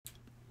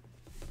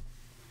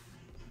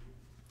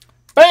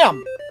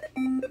Bam!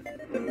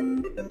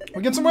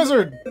 We get some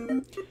wizard!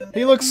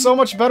 He looks so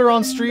much better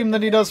on stream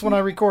than he does when I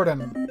record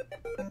him.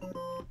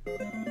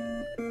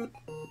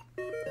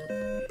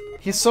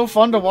 He's so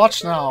fun to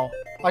watch now.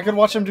 I could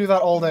watch him do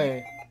that all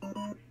day.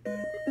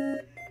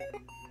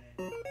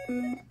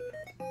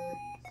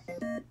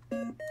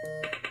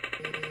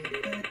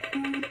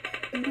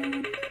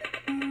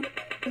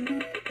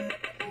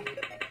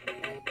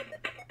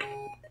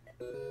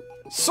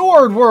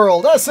 Sword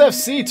World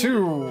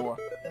SFC2!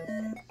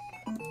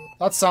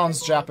 That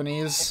sounds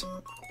Japanese.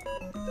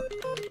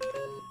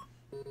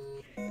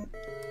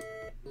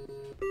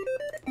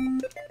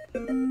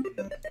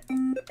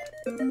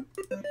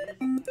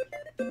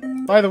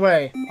 By the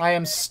way, I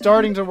am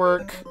starting to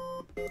work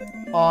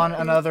on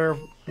another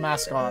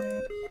mascot.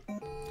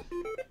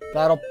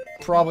 That'll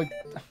probably...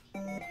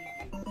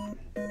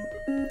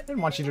 I didn't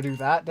want you to do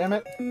that, damn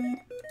it.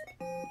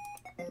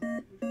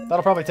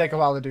 That'll probably take a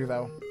while to do,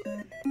 though.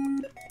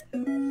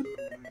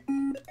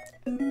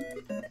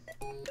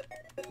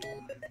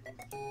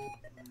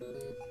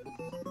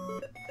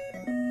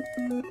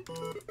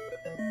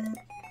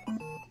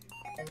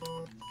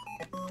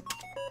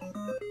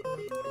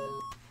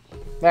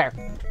 There.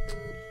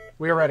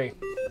 We are ready.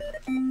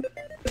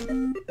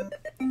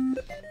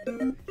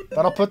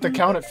 That'll put the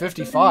count at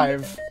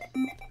 55.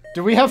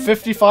 Do we have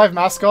 55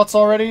 mascots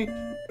already?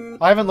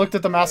 I haven't looked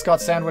at the mascot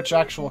sandwich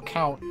actual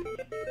count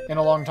in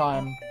a long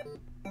time.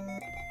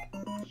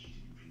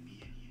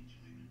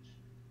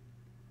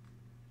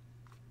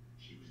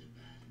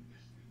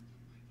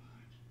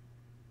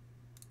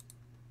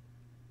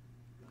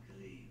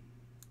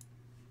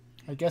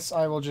 I guess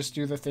I will just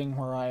do the thing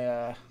where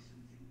I,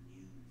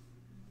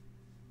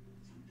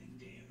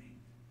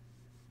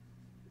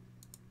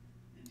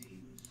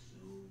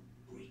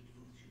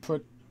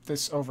 put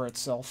this over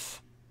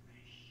itself.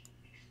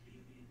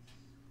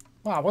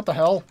 Wow, what the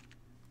hell?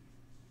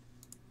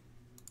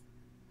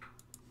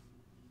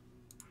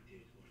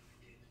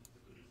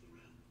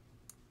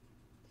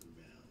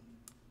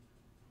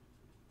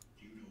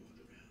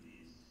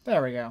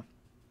 There we go.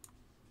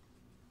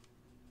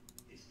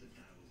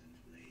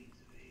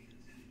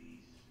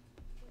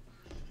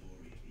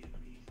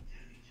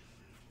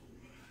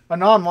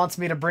 Anon wants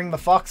me to bring the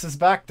foxes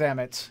back, damn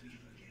it.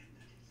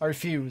 I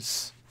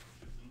refuse.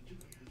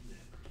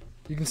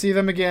 You can see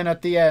them again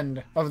at the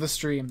end of the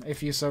stream,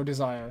 if you so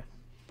desire.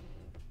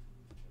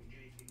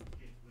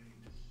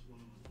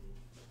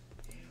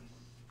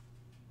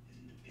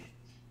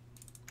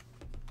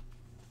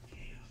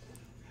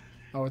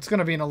 Oh, it's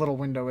gonna be in a little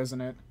window,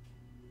 isn't it?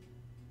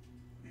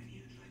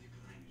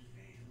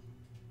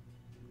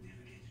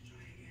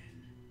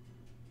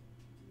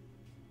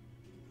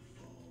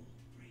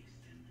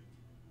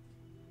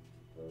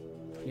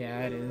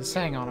 Yeah, it is.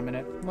 Hang on a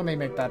minute. Let me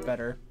make that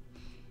better.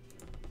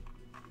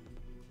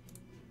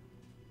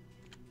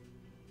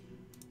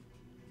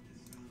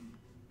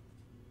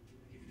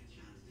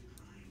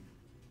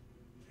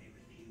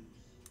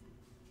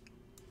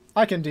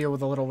 I can deal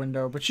with a little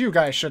window, but you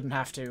guys shouldn't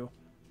have to.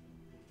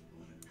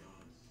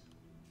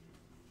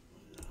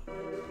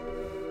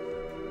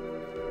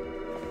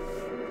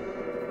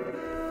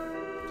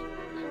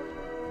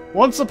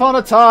 Once upon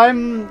a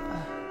time,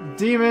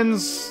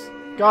 demons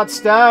got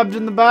stabbed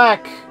in the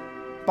back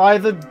by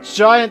the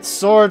giant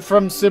sword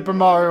from Super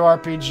Mario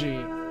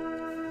RPG.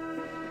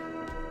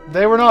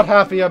 They were not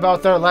happy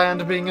about their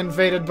land being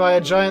invaded by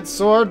a giant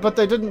sword, but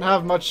they didn't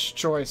have much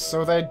choice,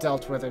 so they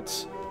dealt with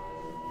it.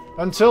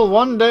 Until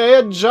one day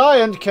a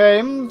giant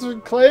came to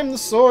claim the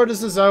sword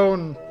as his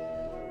own.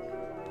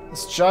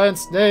 This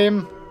giant's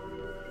name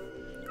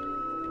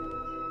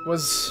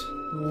was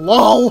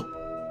LOL.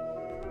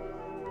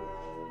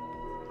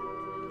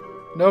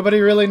 Nobody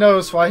really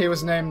knows why he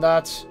was named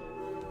that.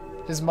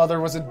 His mother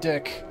was a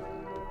dick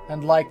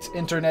and liked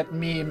internet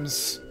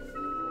memes.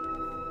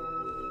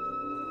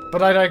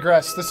 But I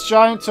digress. This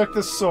giant took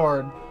the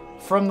sword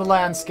from the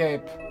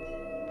landscape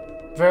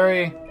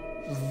very,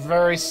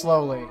 very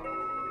slowly.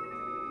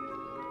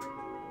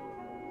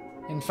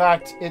 In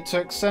fact, it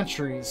took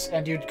centuries,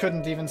 and you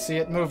couldn't even see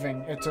it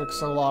moving. It took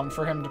so long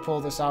for him to pull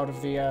this out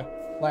of the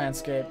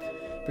landscape.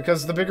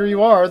 Because the bigger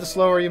you are, the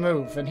slower you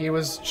move, and he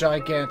was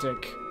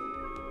gigantic.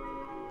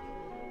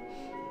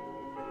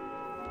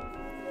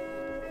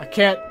 I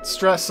can't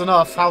stress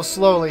enough how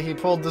slowly he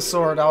pulled the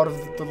sword out of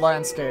the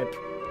landscape.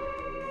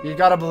 You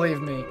gotta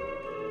believe me.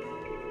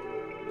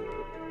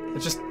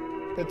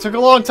 It took a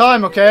long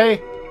time,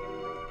 okay?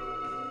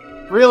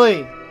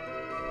 Really?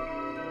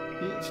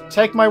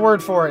 Take my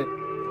word for it.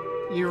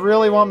 You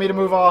really want me to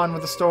move on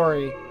with the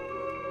story.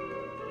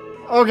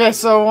 Okay,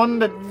 so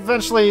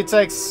eventually he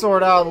takes the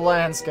sword out of the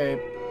landscape.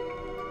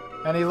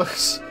 And he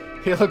looks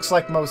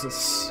like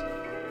Moses.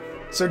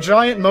 So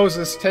giant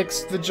Moses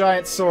takes the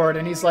giant sword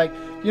and he's like,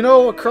 you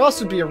know, a cross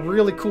would be a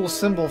really cool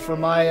symbol for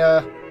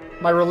my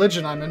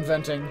religion I'm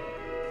inventing.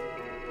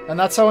 And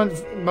that's how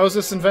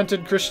Moses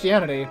invented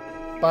Christianity,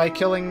 by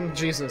killing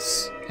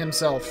Jesus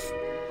himself.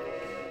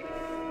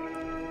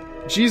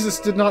 Jesus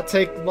did not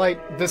take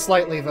this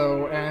lightly,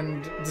 though,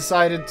 and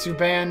decided to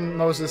ban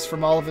Moses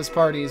from all of his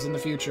parties in the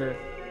future.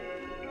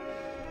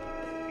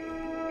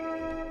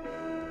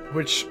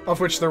 Of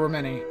which there were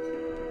many.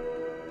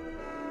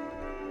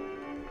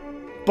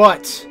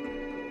 But,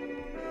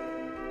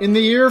 in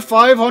the year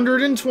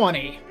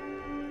 520,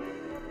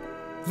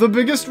 the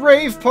biggest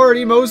rave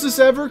party Moses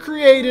ever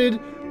created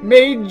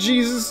made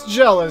Jesus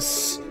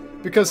jealous,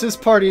 because his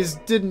parties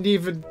didn't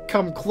even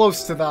come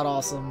close to that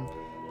awesome.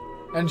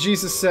 And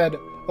Jesus said,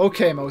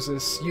 "Okay,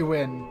 Moses, you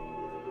win.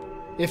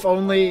 If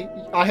only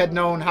I had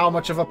known how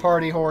much of a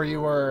party whore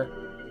you were,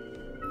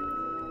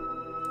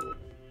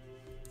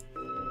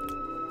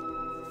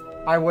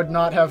 I would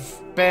not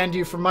have banned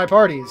you from my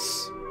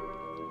parties.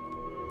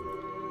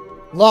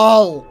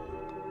 LOL!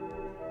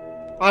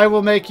 I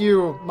will make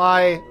you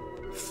my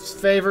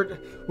favorite...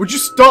 Would you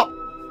stop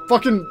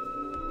fucking...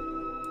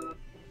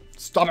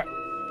 Stop it.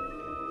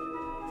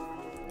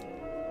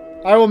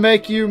 I will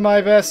make you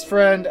my best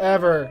friend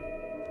ever.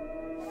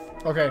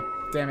 Okay,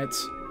 damn it.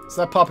 Is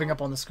that popping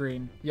up on the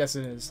screen? Yes,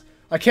 it is.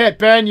 I can't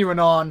ban you,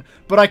 Anon,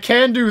 but I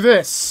can do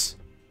this.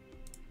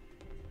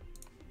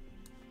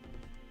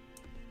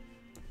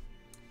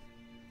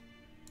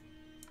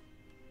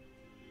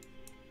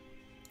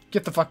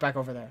 Get the fuck back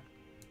over there.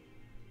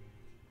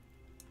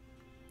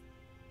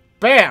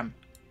 Bam!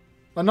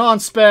 Anon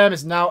spam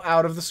is now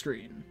out of the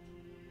screen.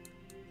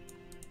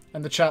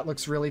 And the chat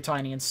looks really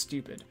tiny and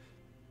stupid.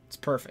 It's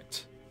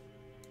perfect.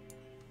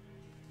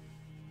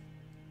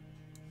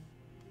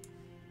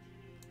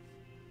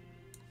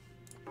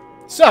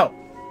 So,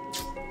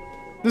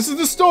 this is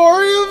the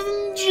story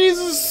of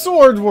Jesus'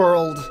 Sword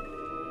World.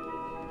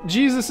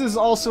 Jesus is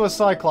also a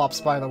Cyclops,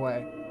 by the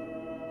way.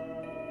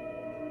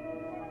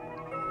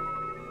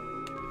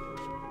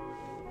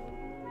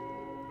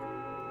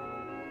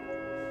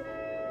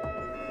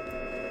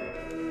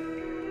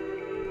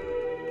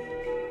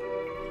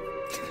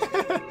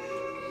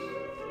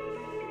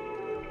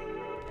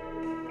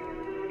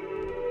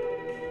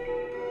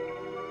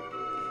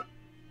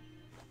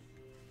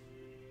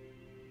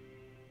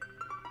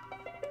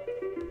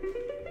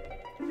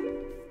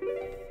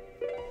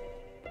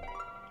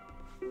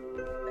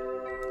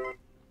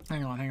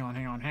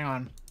 Hang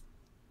on.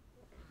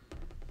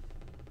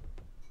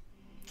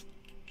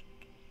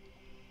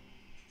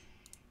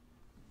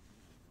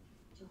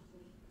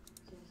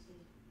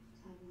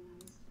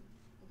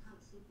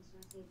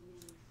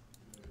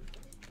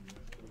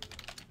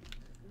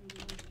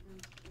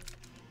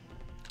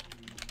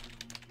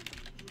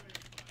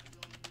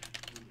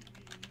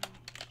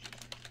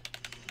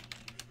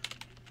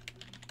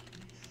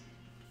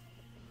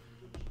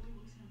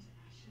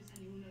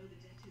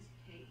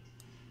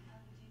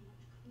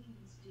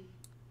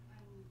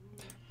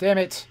 Damn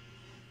it.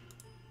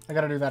 I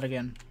gotta do that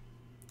again.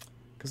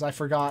 Because I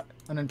forgot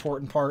an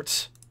important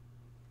part.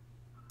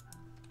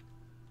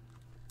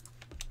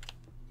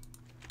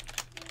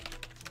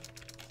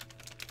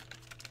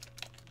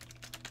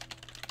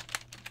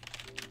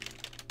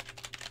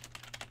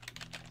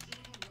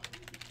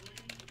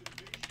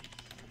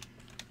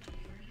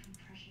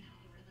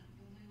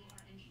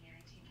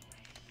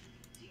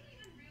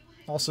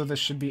 Also, this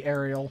should be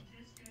Ariel.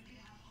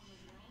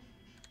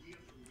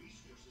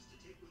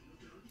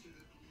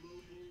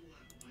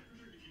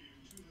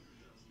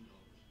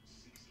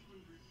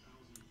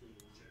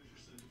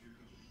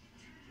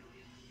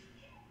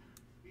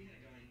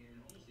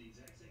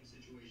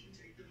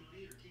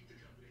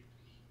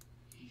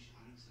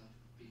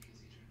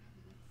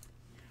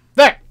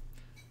 There!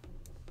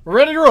 We're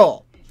ready to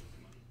roll!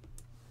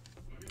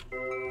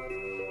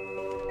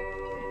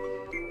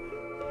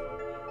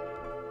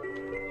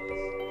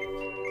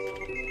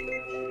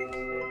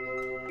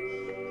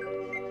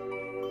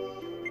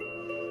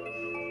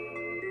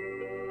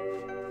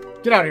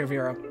 Get out of here,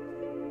 Vera.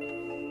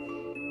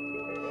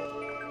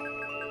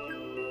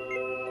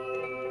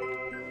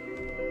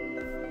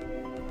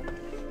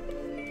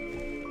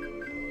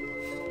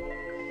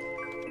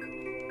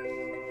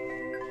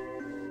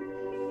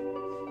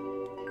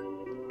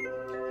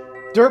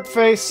 Derp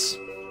face.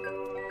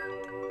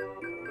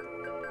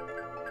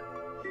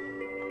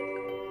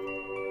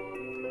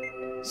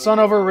 Sun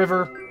over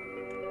river.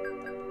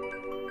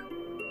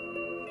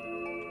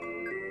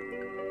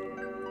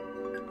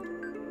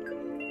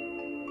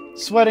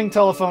 Sweating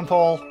telephone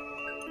pole.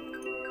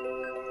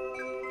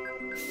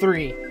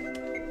 3.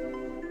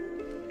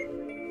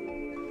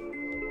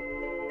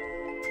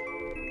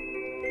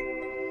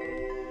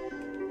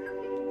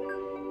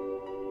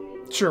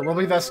 Sure, we'll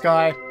be this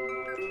guy.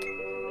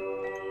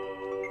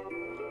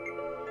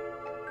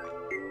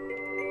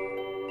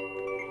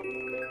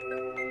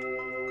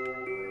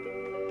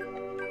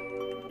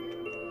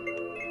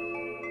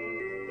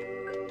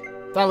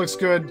 That looks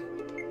good.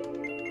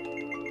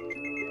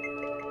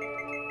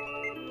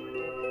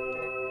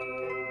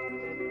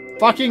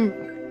 Fucking...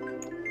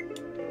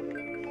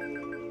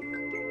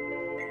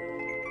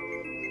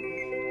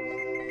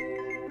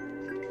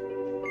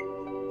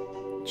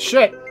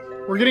 Shit!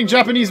 We're getting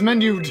Japanese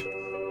menued.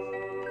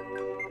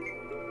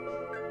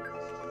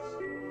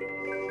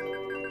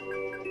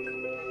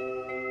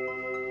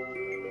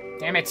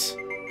 it!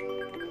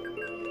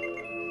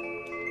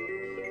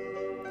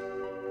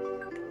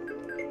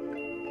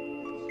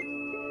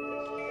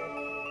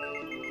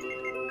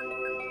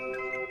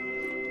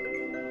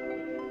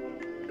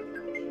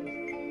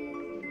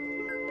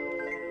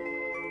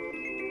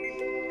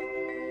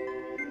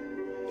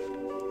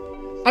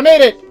 I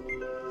made it!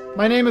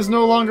 My name is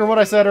no longer what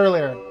I said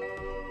earlier.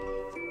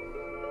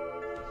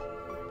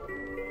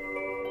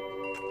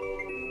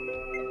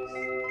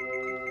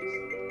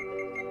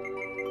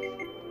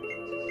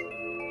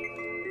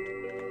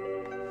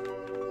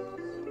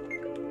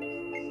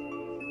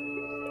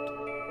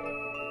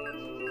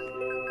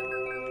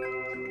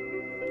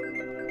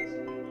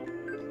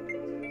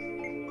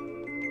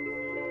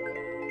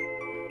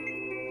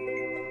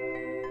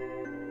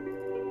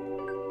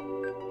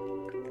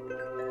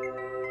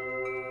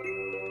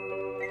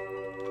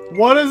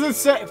 What does it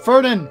say?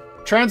 Fernan,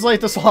 translate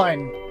this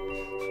line.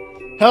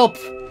 Help!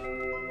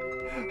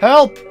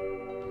 Help!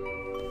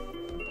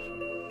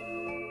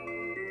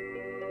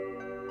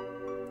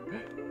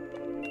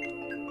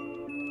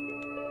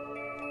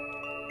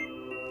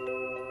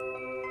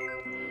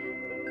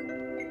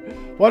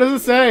 What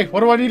does it say? What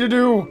do I need to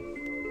do?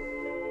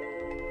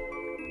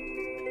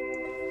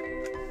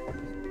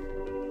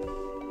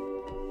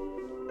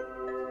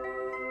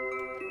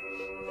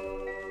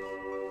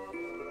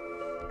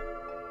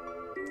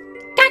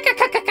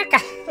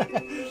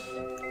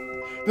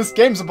 This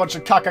game's a bunch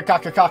of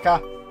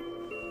caca.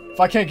 If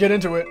I can't get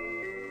into it.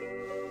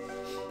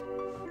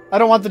 I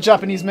don't want the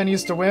Japanese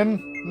menus to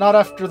win. Not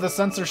after the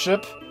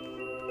censorship.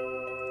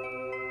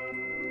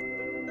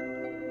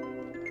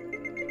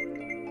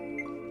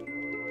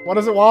 What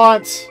does it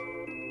want?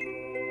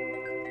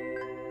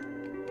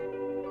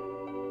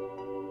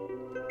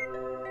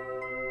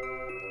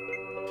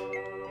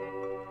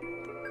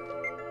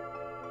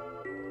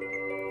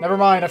 Never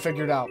mind, I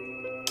figured out.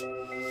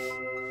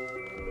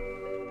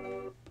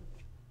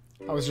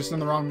 I was just in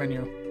the wrong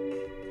menu.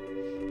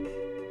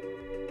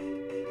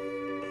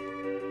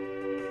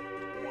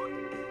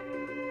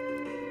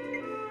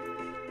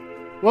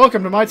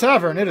 Welcome to my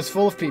tavern. It is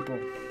full of people.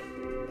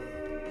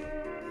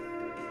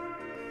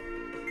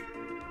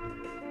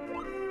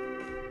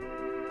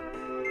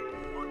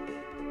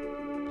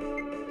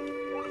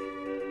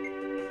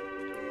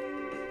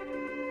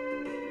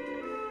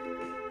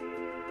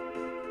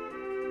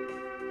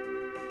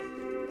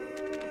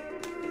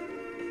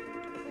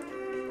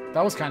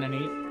 That was kind of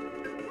neat.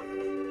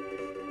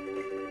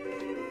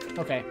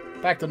 Okay,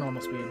 back to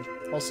normal speed.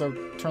 Also,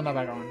 turn that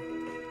back on.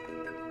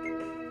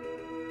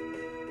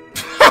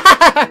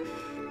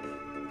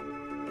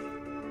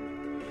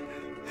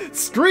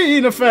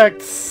 Screen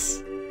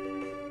effects!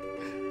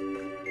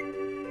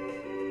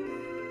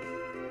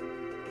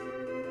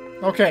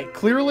 Okay,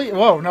 clearly...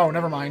 Whoa, no,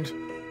 never mind.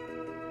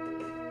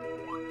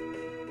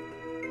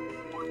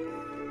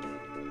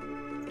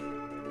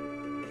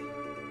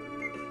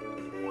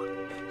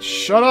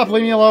 Shut up,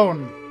 leave me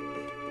alone.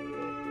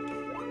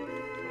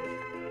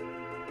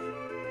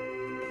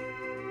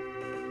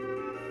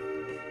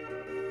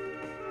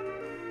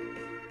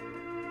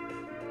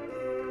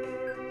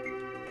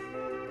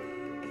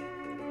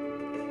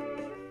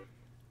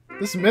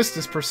 This mist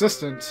is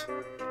persistent.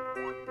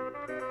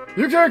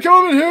 You can't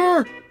come in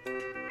here!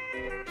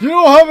 You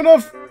don't have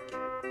enough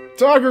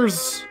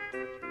daggers!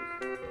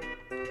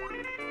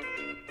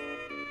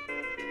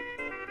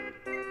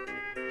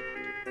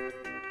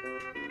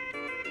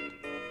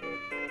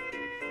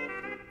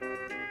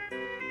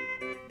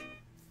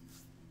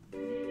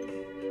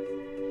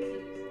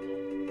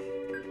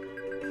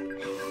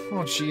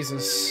 Oh,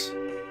 Jesus.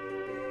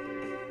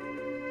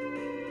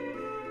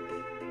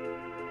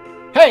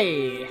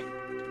 Hey!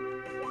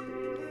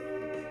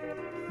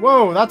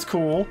 Whoa, that's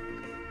cool.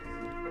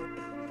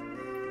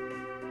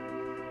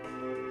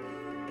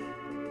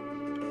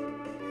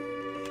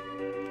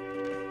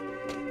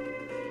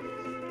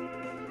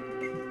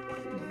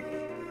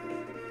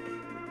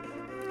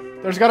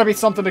 There's gotta be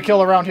something to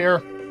kill around here.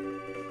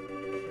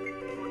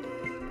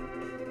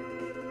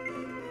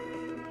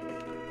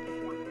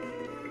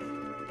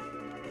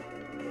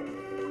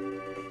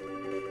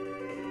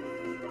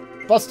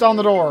 Bust down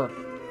the door.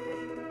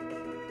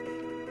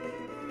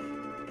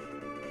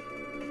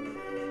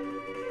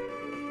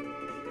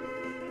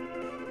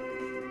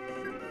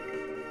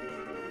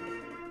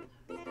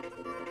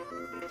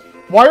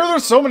 Why are there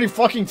so many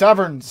fucking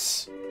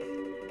taverns?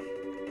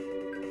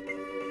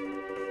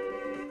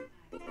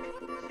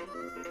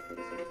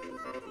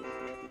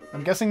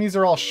 I'm guessing these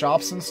are all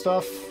shops and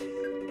stuff.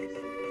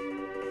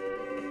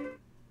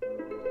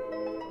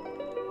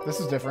 This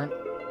is different.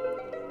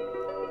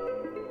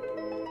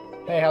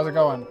 Hey, how's it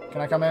going?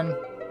 Can I come in?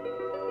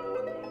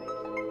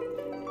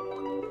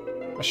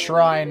 A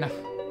shrine.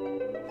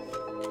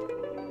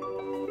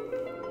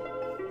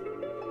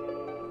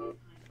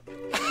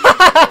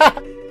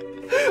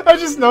 I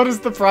just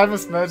noticed the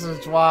private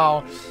message.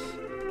 Wow.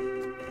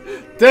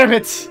 Damn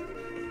it!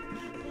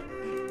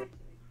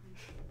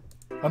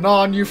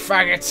 Anon, you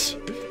faggot!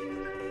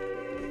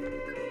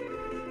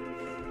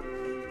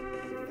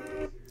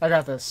 I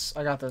got this.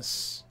 I got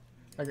this.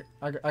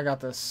 I got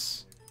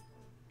this.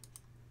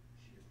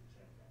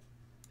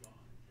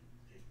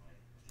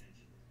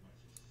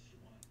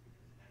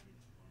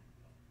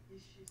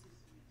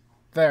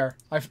 There.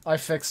 I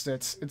fixed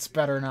it. It's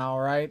better now,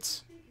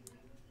 right?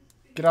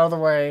 Get out of the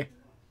way.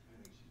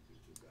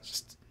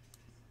 Just...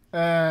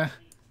 it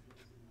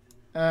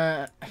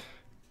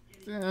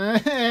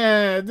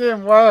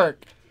didn't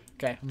work.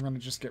 Okay, I'm gonna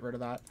just get rid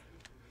of that.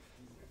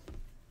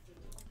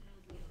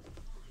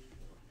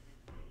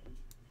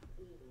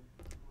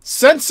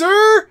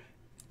 Sensor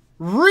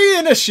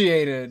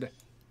reinitiated.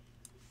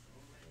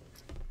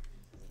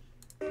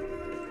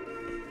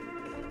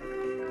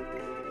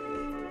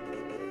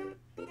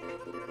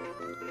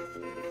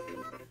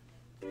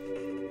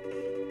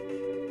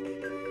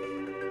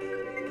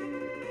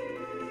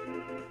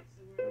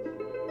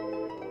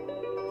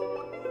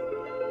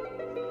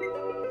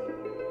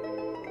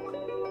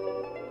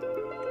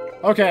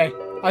 Okay,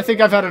 I think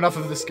I've had enough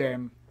of this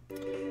game.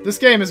 This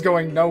game is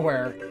going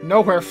nowhere.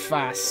 Nowhere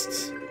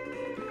fast.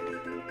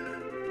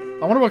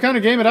 I wonder what kind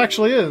of game it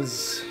actually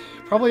is.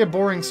 Probably a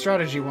boring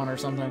strategy one or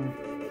something.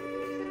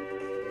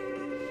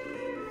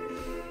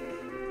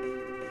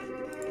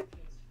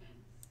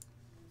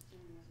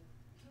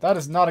 That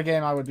is not a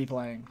game I would be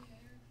playing.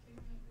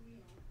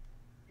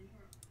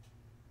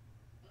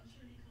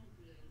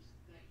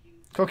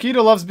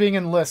 Kokito loves being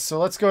in lists, so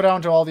let's go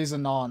down to all these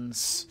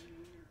anons.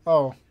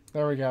 Oh,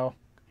 there we go.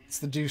 It's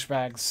the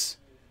douchebags.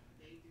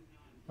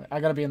 I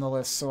gotta be in the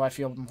list, so I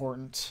feel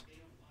important.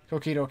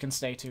 Kokito can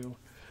stay too.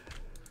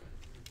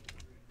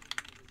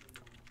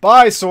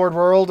 Bye, Sword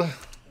World.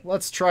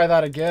 Let's try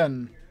that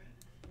again.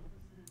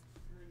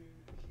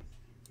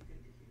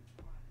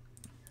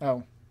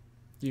 Oh.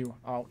 You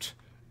out.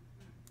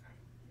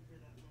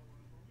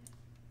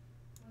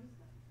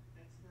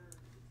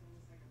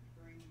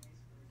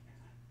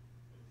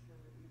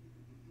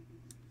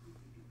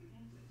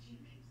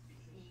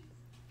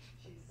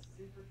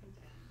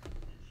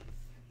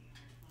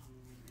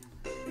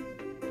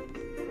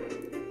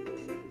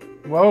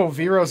 Whoa,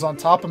 Vero's on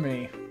top of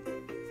me.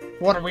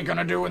 What are we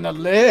gonna do in the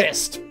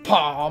list,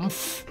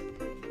 Pomf?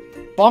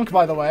 Bonk,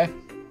 by the way.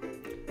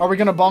 Are we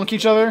gonna bonk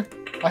each other?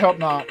 I hope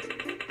not.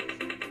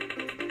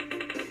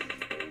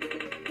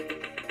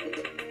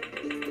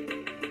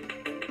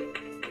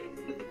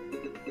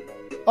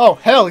 Oh,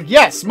 hell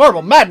yes!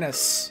 Marble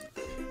Madness!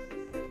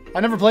 I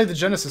never played the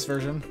Genesis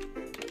version.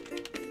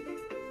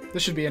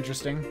 This should be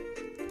interesting.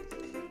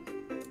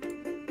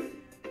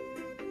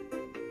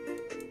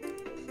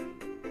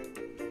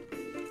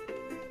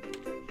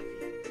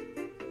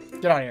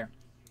 Get out of here.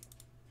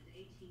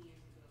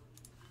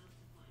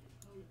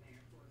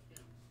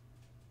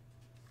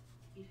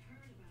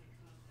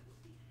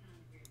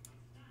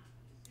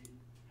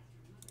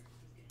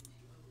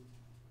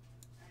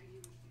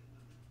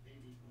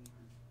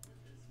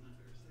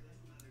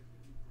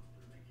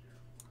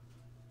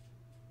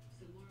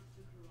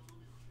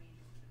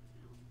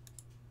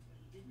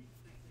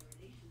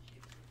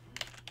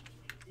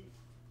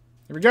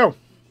 Here we go.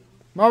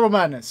 Marble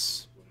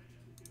Madness.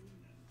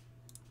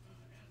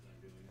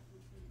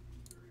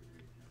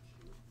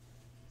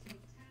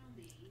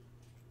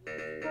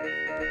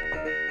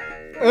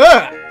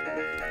 Ugh!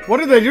 What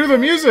did they do to the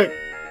music?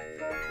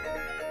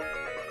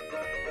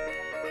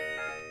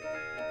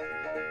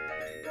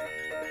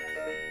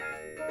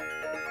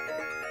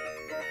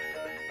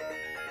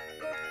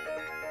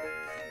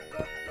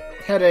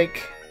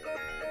 Headache.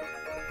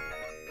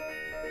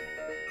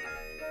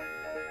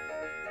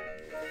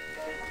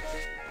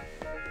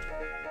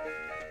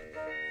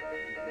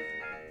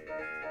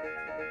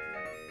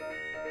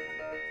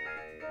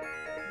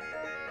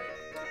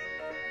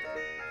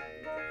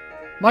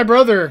 My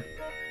brother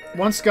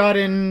once got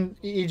in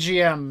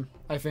EGM,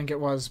 I think it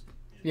was.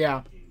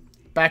 Yeah,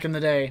 back in the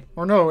day.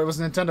 Or no, it was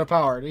Nintendo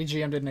Power.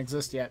 EGM didn't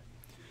exist yet.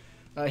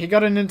 He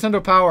got a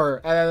Nintendo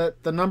Power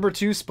at the number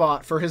 2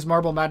 spot for his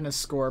Marble Madness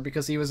score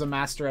because he was a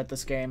master at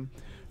this game,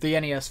 the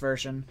NES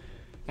version.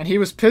 And he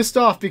was pissed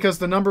off because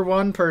the number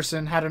 1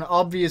 person had an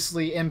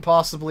obviously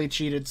impossibly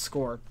cheated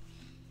score.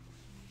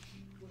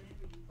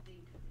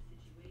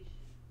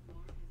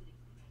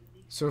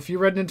 So if you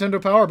read Nintendo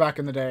Power back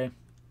in the day,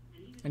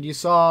 and you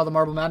saw the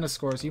Marble Madness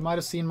scores, you might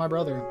have seen my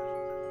brother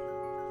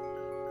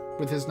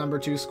with his number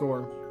 2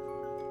 score.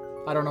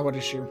 I don't know what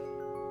issue.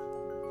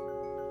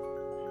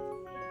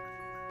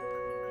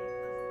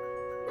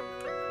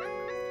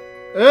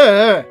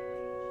 Ugh!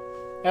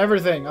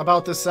 Everything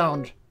about this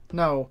sound.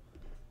 No.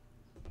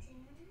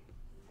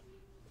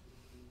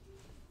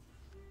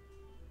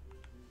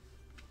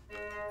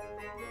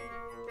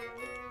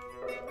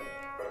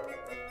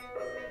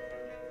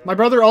 My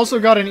brother also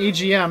got an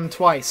EGM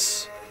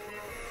twice.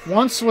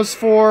 Once was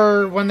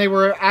for when they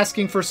were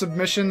asking for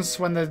submissions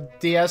when the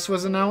DS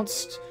was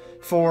announced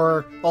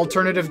for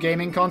alternative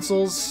gaming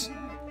consoles.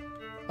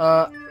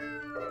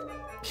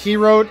 He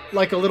wrote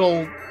like a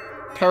little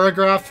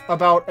paragraph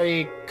about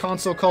a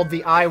console called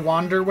the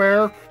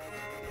iWonderware,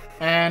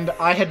 and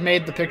I had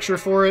made the picture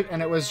for it,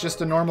 and it was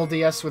just a normal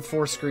DS with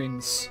 4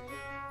 screens.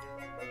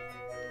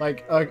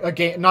 Like, a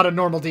game, not a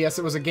normal DS,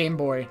 it was a Game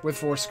Boy with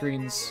 4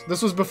 screens.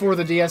 This was before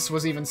the DS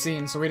was even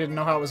seen, so we didn't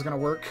know how it was gonna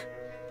work.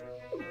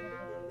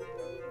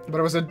 But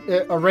it was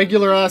a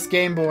regular-ass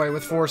Game Boy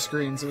with 4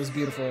 screens. It was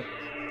beautiful.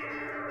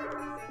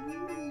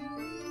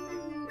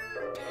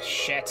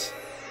 Shit.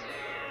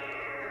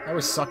 I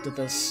always sucked at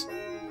this.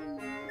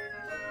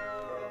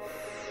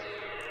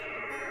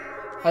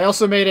 I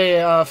also made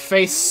a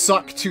Face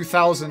Suck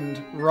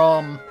 2000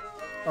 ROM,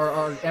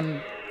 or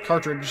M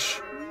cartridge.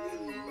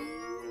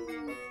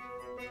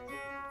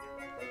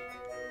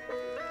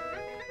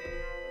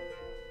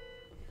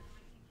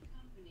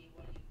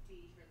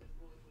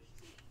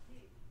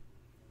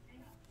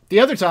 The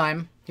other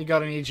time he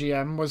got an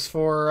EGM was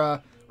for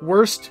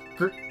worst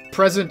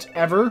present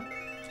ever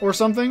or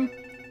something.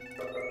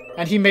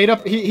 And he made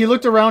up, he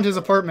looked around his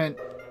apartment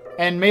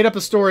and made up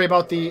a story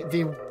about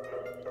the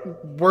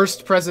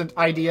worst present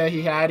idea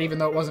he had, even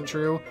though it wasn't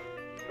true.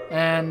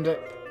 And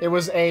it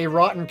was a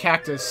rotten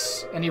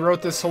cactus. And he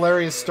wrote this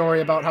hilarious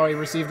story about how he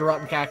received a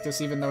rotten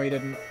cactus even though he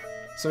didn't.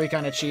 So he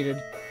kind of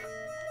cheated.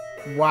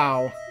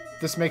 Wow.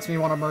 This makes me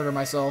want to murder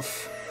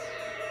myself.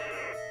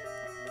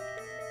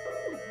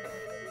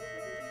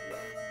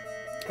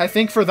 I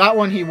think for that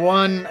one he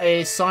won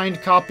a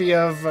signed copy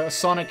of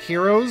Sonic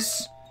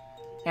Heroes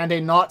and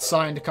a not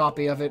signed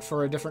copy of it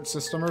for a different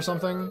system or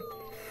something.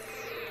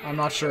 I'm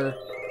not sure.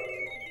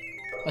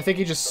 I think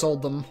he just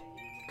sold them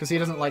because he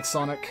doesn't like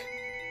Sonic.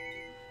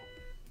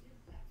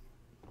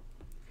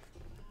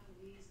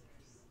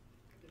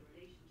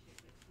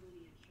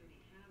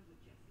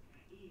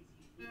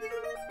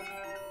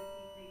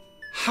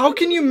 How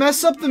can you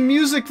mess up the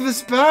music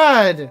this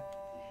bad?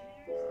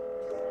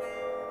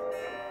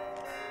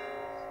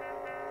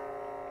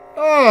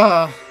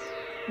 Ugh,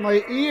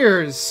 my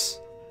ears.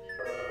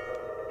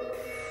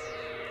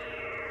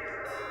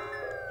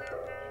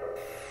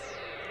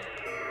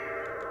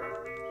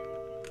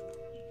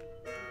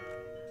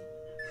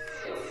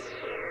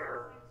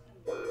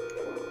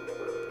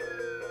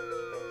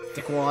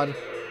 Dickwad.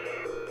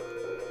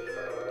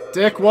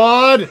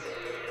 Dickwad!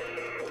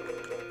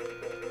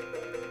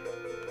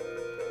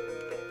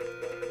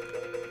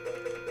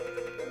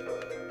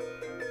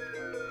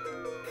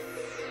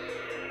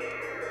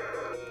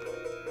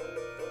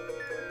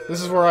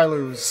 This is where I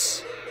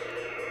lose.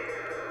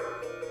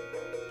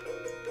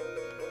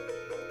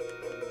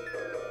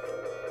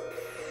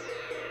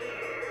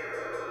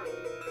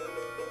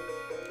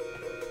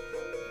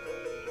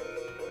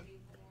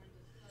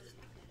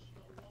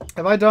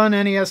 Have I done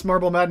NES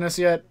Marble Madness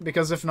yet?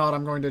 Because if not,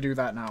 I'm going to do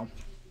that now.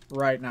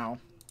 Right now.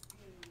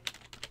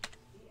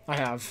 I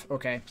have.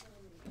 Okay.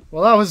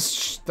 Well,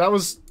 that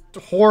was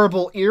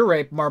horrible ear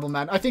rape Marble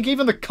Madness. I think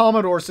even the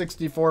Commodore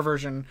 64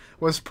 version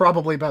was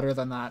probably better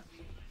than that.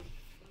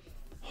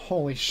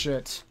 Holy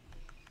shit.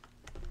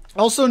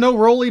 Also, no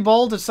rolly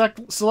ball to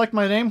select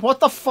my name? What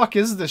the fuck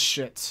is this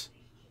shit?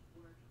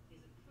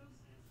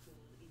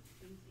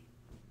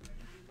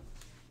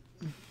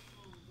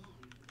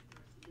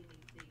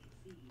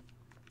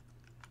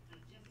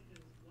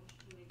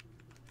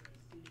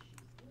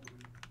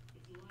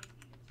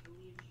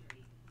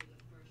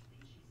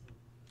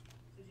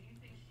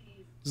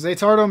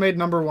 Zetardo made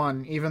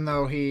 #1, even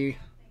though he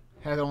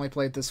had only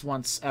played this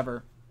once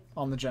ever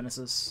on the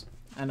Genesis.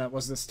 And it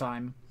was this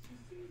time.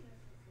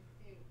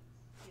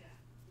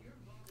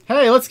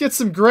 Hey, let's get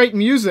some great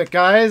music,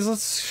 guys.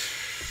 Let's...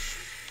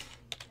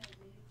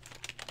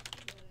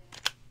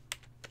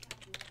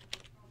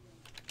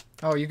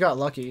 Oh, you got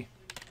lucky.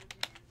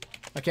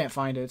 I can't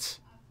find it.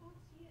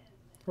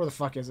 Where the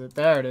fuck is it?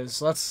 There it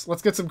is. Let's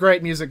get some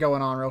great music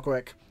going on real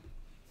quick.